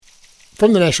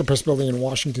From the National Press Building in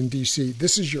Washington, D.C.,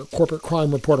 this is your Corporate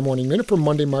Crime Reporter Morning Minute for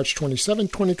Monday, March 27,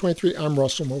 2023. I'm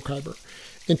Russell Mokhiber.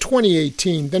 In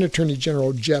 2018, then Attorney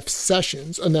General Jeff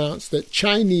Sessions announced that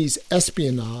Chinese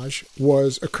espionage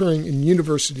was occurring in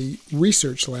university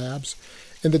research labs,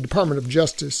 and the Department of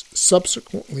Justice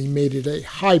subsequently made it a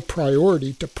high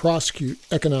priority to prosecute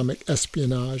economic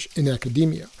espionage in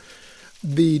academia.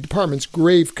 The department's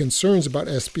grave concerns about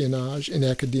espionage in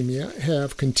academia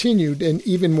have continued, and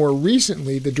even more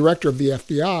recently, the director of the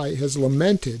FBI has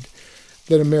lamented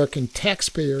that American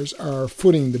taxpayers are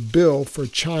footing the bill for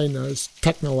China's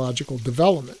technological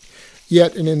development.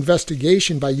 Yet an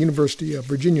investigation by University of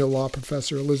Virginia law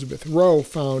professor Elizabeth Rowe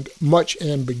found much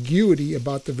ambiguity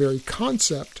about the very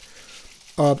concept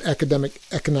of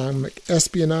economic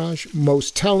espionage.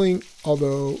 Most telling,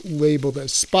 although labeled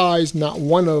as spies, not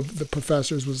one of the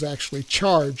professors was actually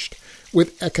charged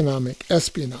with economic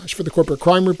espionage. For the Corporate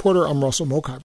Crime Reporter, I'm Russell Mokhiber.